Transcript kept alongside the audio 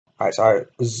Alright, so I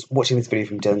was watching this video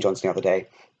from Dylan Johnson the other day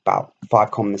about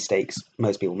 5 common mistakes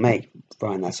most people make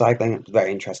when they're cycling. It was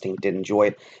very interesting, did enjoy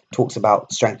it. Talks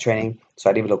about strength training. So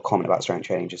I did a little comment about strength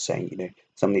training, just saying,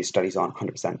 some of these studies aren't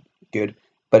 100% good.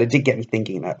 But it did get me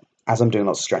thinking that as I'm doing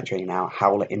lots of strength training now,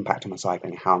 how will it impact on my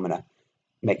cycling? How I'm going to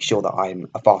make sure that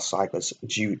I'm a fast cyclist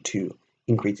due to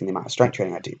increasing the amount of strength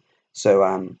training I do.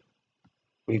 So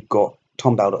we've got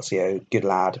TomBell.co, good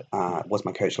lad, was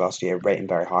my coach last year, rate him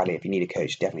very highly. If you need a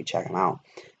coach, definitely check him out.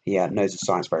 He knows the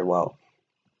science very well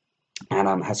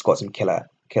and has got some killer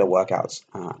workouts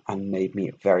and made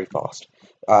me very fast.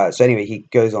 So anyway, he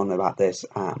goes on about this,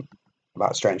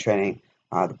 about strength training,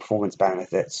 the performance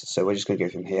benefits. So we're just going to go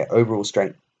from here. Overall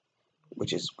strength,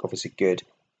 which is obviously good.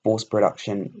 Force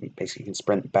production, basically you can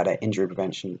sprint better. Injury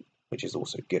prevention, which is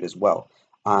also good as well.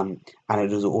 And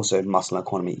it is also muscle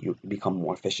economy. You become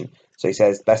more efficient. So he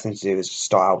says the best thing to do is to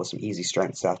start out with some easy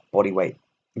strength stuff, body weight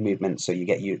movement, so you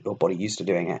get your body used to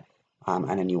doing it, and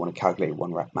then you want to calculate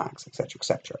 1 rep max, etc.,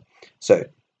 etc. So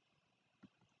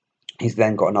he's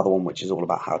then got another one which is all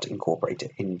about how to incorporate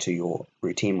it into your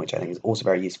routine, which I think is also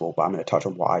very useful. But I'm going to touch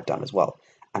on what I've done as well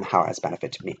and how it has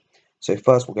benefited me. So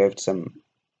first, we'll go over to some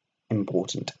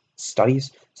important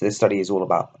studies. So this study is all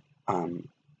about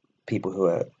people who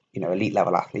are elite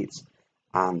level athletes,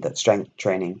 and that strength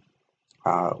training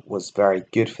was very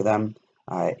good for them.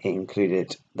 It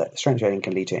included that strength training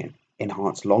can lead to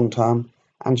enhanced long-term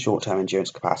and short-term endurance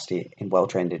capacity in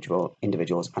well-trained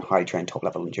individuals and highly trained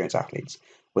top-level endurance athletes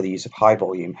with the use of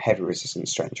high-volume, heavy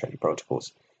resistance strength training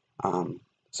protocols.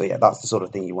 So yeah, that's the sort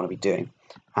of thing you want to be doing.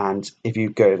 And if you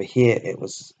go over here,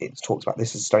 it talks about,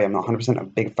 this is a study I'm not 100% a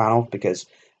big fan of, because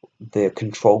the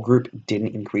control group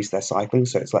didn't increase their cycling.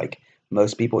 So it's like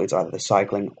most people, it's either the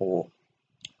cycling or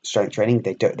strength training.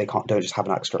 They don't just have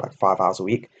an extra like 5 hours a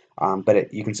week.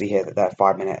 But you can see here that their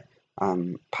 5-minute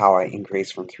power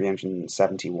increased from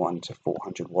 371 to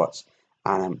 400 watts.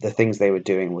 And the things they were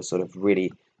doing was sort of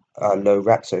really low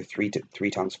reps, so 3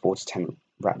 times 4 to 10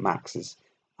 rep maxes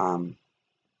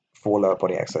for lower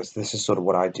body exercise. This is sort of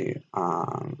what I do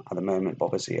at the moment, but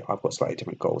obviously I've got slightly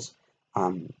different goals.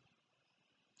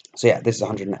 So yeah, this is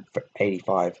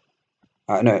 185.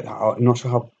 No, I'm not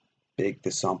sure how big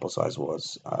this sample size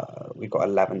was. We've got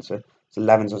 11, so it's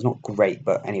 11, so it's not great,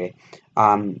 but anyway,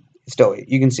 still,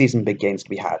 you can see some big gains to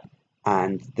be had.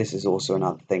 And this is also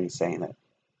another thing saying that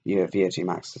your VO2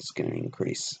 max is going to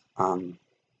increase.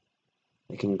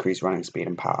 It can increase running speed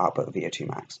and power output of VO2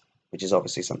 max, which is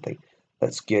obviously something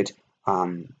that's good.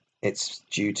 It's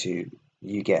due to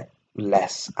you get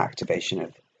less activation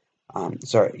of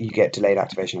you get delayed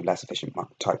activation of less efficient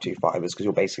type 2 fibers, because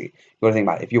you're got to think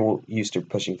about it, if you're used to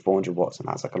pushing 400 watts and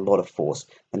that's like a lot of force,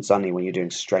 then suddenly when you're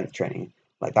doing strength training,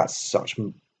 like that's such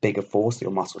bigger force that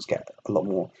your muscles get a lot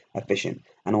more efficient.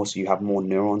 And also you have more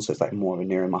neurons, so it's like more of a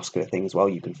neuromuscular thing as well.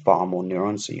 You can fire more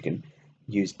neurons, so you can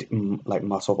use like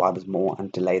muscle fibers more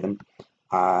and delay them.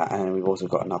 And we've also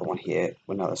got another one here,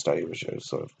 another study, which I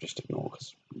sort of just ignore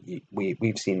because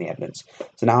we've seen the evidence.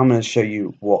 So now I'm going to show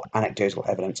you what anecdotal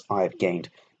evidence I've gained.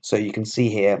 So you can see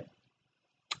here,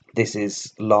 this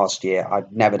is last year.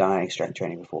 I'd never done any strength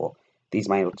training before. These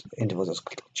are my intervals I was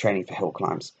training for hill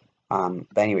climbs.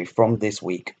 But anyway, from this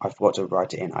week, I forgot to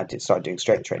write it in. I did start doing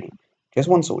strength training just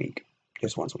once a week.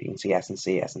 Just once a week. You can see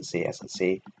S&C, S&C,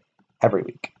 S&C every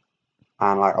week.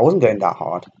 And like I wasn't going that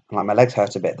hard. And like my legs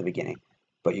hurt a bit at the beginning.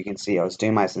 But you can see I was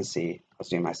doing my S&C,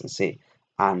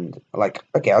 and like,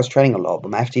 okay, I was training a lot, but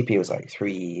my FTP was like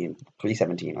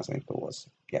 317 or something. It was,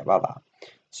 yeah, about that.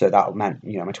 So that meant,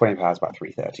 my 20 hours about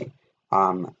 330.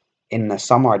 In the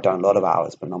summer, I'd done a lot of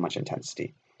hours, but not much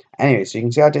intensity. Anyway, so you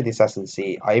can see I did this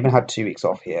S&C. I even had 2 weeks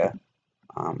off here,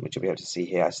 which you'll be able to see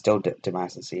here. I still did my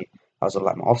S&C. I was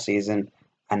like my off season,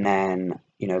 and then,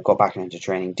 got back into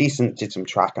training decent, did some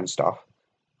track and stuff.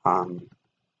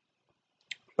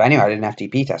 But anyway, I did an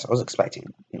FTP test. I was expecting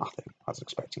nothing. I was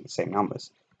expecting the same numbers.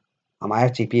 And my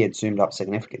FTP had zoomed up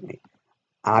significantly.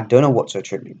 And I don't know what to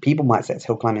attribute. People might say it's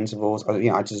hill climb intervals. I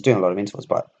was just doing a lot of intervals,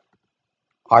 but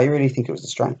I really think it was the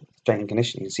strength and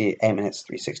conditioning. You can see 8 minutes,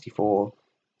 364.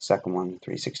 Second one,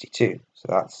 362. So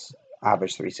that's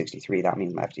average 363. That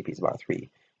means my FTP is about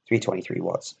 323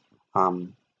 watts.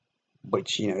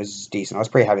 Which, is decent. I was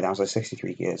pretty heavy then. I was like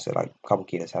 63 kilos, so like a couple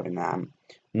kilos heavier than I am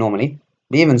normally.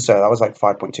 But even so, that was like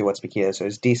 5.2 watts per kilo, so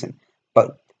it's decent.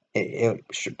 But it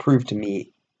should prove to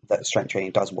me that strength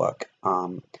training does work.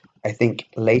 I think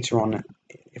later on,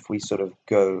 if we sort of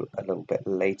go a little bit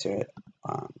later,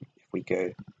 if we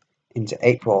go into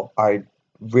April, I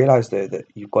realized though that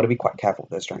you've got to be quite careful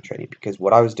with the strength training, because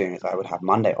what I was doing is I would have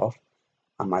Monday off,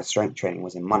 and my strength training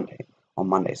was on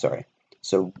Monday, sorry.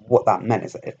 So what that meant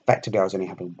is that effectively I was only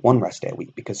having one rest day a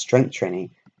week, because strength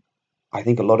training, I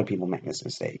think a lot of people make this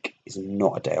mistake, is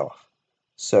not a day off.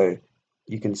 So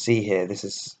you can see here, this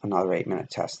is another 8-minute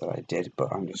test that I did,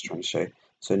 but I'm just trying to show.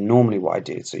 So normally what I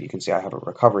do, so you can see I have a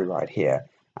recovery ride here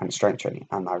and strength training,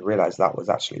 and I realized that was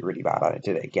actually really bad. I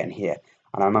did it again here,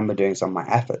 and I remember doing some of my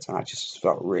efforts and I just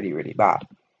felt really, really bad.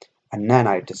 And then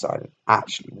I decided,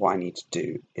 actually, what I need to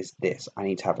do is this. I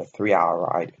need to have a 3-hour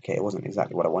ride. Okay, it wasn't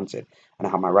exactly what I wanted. And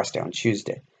I had my rest day on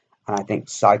Tuesday. And I think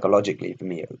psychologically for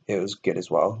me, it was good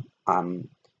as well.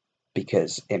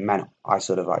 Because it meant I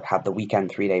sort of like had the weekend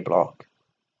 3-day block.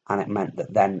 And it meant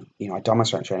that then, I'd done my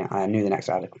strength training and I knew the next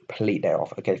day I had a complete day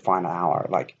off. Okay, fine, an hour,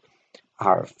 like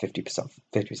hour of 50%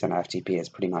 FTP is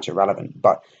pretty much irrelevant.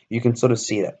 But you can sort of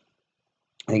see that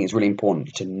I think it's really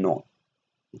important to not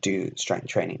do strength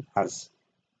training as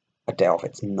a day off.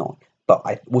 It's not. But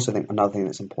I also think another thing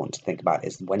that's important to think about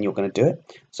is when you're going to do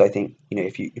it. So I think,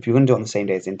 if you're going to do it on the same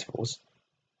day as intervals,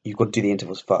 you've got to do the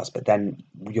intervals first, but then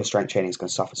your strength training is going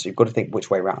to suffer. So you've got to think which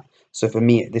way around. So for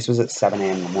me, this was at 7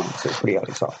 a.m. in the morning, so it's pretty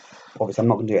early. So obviously I'm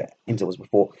not going to do it intervals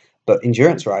before. But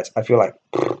endurance rides, I feel like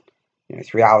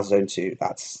 3 hours zone 2,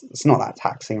 it's not that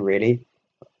taxing really.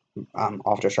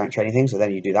 After a strength training thing, so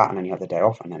then you do that, and then you have the day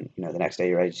off, and then the next day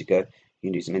you're ready to go. You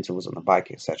can do some intervals on the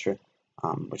bike, etc.,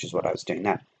 which is what I was doing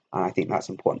then, and I think that's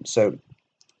important. So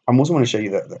I'm also want to show you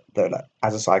that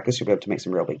as a cyclist, you'll be able to make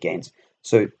some real big gains.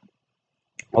 So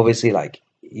obviously, like,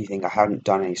 you think I hadn't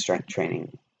done any strength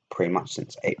training pretty much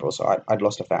since April, so I'd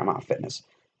lost a fair amount of fitness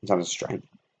in terms of strength.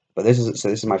 But this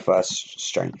is my first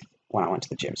strength when I went to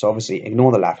the gym. So obviously,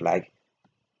 ignore the left leg,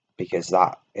 because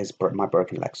that is my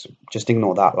broken leg. So just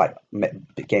ignore that, like,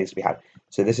 gains to be had.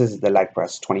 So this is the leg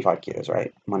press, 25 kilos,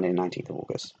 right? Monday, 19th of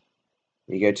August.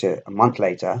 You go to a month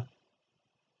later,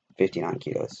 59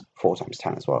 kilos, 4 times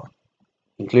 10 as well,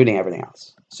 including everything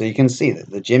else. So you can see that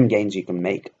the gym gains you can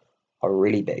make are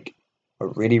really big, are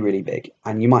really, really big.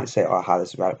 And you might say, oh, how this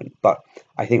is relevant. But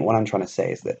I think what I'm trying to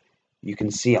say is that you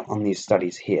can see on these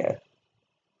studies here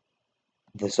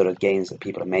the sort of gains that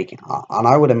people are making. And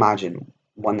I would imagine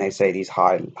when they say these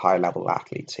high level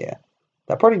athletes here,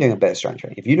 they're probably doing a bit of strength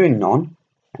training. If you're doing none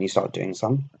and you start doing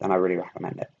some, then I really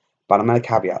recommend it. But I'm going to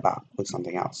caveat that with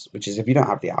something else, which is if you don't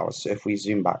have the hours. So if we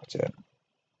zoom back to,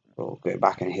 we'll go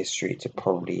back in history to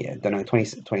probably, I don't know,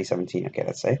 2017, okay,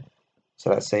 let's say. So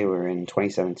let's say we're in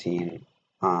 2017.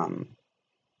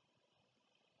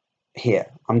 Here,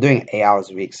 I'm doing 8 hours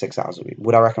a week, 6 hours a week.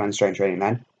 Would I recommend strength training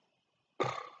then?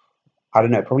 I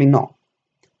don't know, probably not.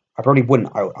 I probably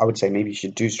wouldn't. I would say maybe you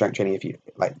should do strength training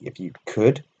if you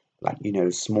could, like,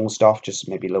 small stuff, just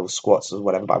maybe little squats or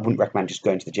whatever. But I wouldn't recommend just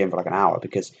going to the gym for like an hour,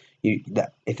 because if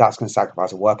that's going to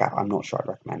sacrifice a workout, I'm not sure I'd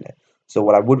recommend it. So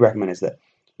what I would recommend is that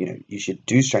you should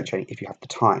do strength training if you have the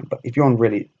time. But if you're on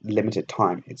really limited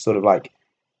time, it's sort of like,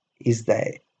 is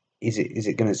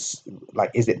it going to,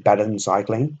 like, is it better than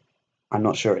cycling? I'm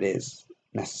not sure it is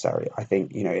necessarily. I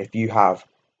think if you have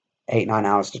 8-9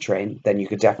 hours to train, then you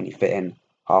could definitely fit in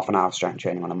half an hour of strength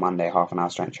training on a Monday, half an hour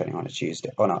of strength training on a Tuesday,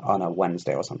 on a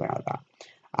Wednesday or something like that.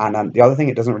 And the other thing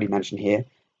it doesn't really mention here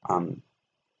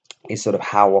is sort of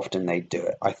how often they do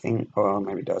it. I think, or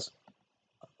maybe it does.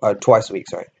 Twice a week,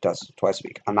 sorry, it does, twice a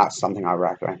week. And that's something I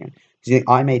recommend. Because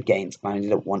I made gains and I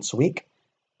did it once a week,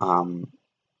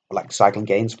 like cycling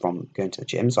gains from going to the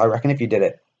gym. So I reckon if you did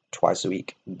it twice a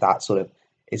week, that sort of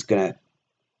is going to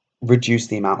reduce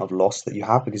the amount of loss that you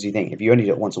have, because you think if you only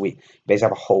do it once a week, you basically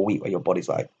have a whole week where your body's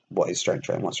like, what is strength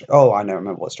training? Oh, I know,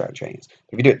 remember what strength training is.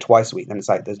 If you do it twice a week, then it's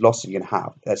like there's losses you're going to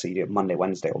have. Let's say you do it Monday,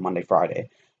 Wednesday, or Monday,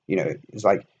 Friday. It's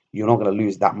like you're not going to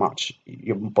lose that much.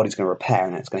 Your body's going to repair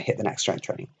and it's going to hit the next strength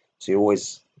training. So you're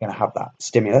always going to have that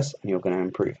stimulus and you're going to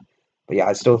improve. But yeah,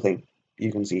 I still think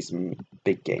you can see some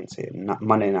big gains here.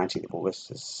 Monday, 19th of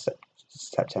August is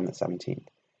September 17th.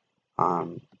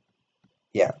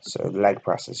 Yeah, so the leg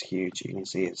press is huge. You can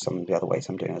see some of the other weights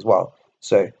I'm doing as well.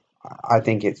 So I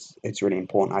think it's really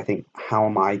important. I think, how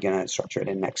am I going to structure it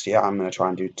in next year? I'm going to try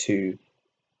and do two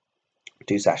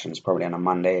sessions, probably on a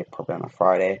Monday, probably on a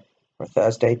Friday or a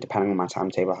Thursday, depending on my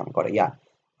timetable. I haven't got it yet.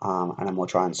 And then we'll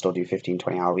try and still do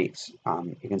 15-20-hour weeks.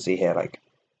 You can see here, like,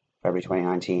 February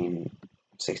 2019,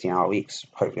 16-hour weeks.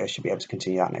 Hopefully I should be able to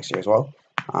continue that next year as well,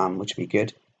 which would be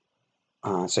good.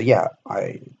 So yeah,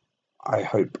 I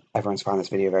hope everyone's found this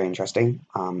video very interesting.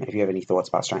 If you have any thoughts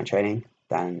about strength training,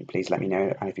 then please let me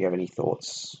know. And if you have any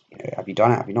thoughts, have you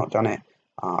done it? Have you not done it?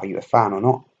 Are you a fan or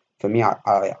not? For me,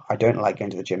 I don't like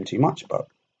going to the gym too much, but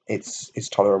it's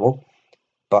tolerable.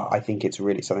 But I think it's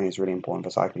really something that's really important for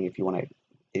cycling. If you want to,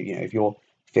 if you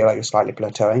feel like you're slightly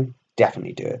plateauing,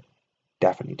 definitely do it.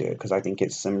 definitely do it, because I think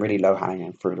it's some really low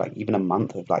hanging fruit. Like even a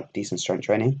month of like decent strength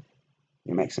training,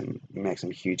 you make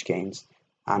some huge gains.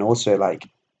 And also like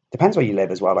depends where you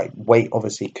live as well. Like weight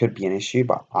obviously could be an issue,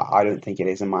 but I don't think it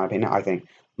is in my opinion. I think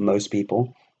most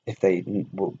people, if they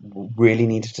really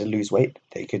needed to lose weight,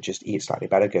 they could just eat slightly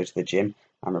better, go to the gym,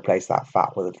 and replace that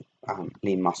fat with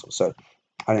lean muscle. So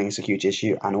I think it's a huge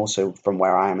issue. And also from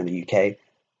where I am in the UK,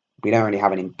 we don't really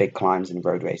have any big climbs in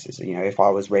road races. You know, if I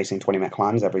was racing 20-minute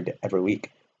climbs every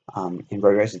week in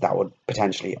road races, that would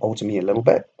potentially alter me a little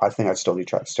bit. I think I'd still do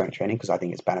strength training because I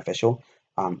think it's beneficial.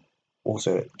 Um,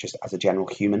 Also, just as a general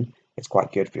human, it's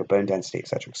quite good for your bone density,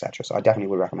 etc., etc. So I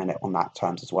definitely would recommend it on that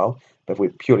terms as well. But if we're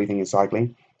purely thinking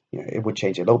cycling, it would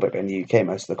change a little bit. But in the UK,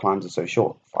 most of the climbs are so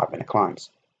short, 5-minute climbs.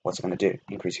 What's it going to do?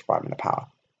 Increase your 5-minute power.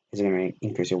 Is it going to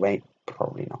increase your weight?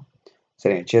 Probably not. So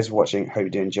anyway, cheers for watching. Hope you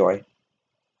do enjoy.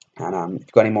 And if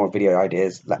you've got any more video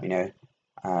ideas, let me know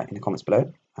in the comments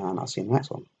below, and I'll see you in the next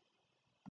one.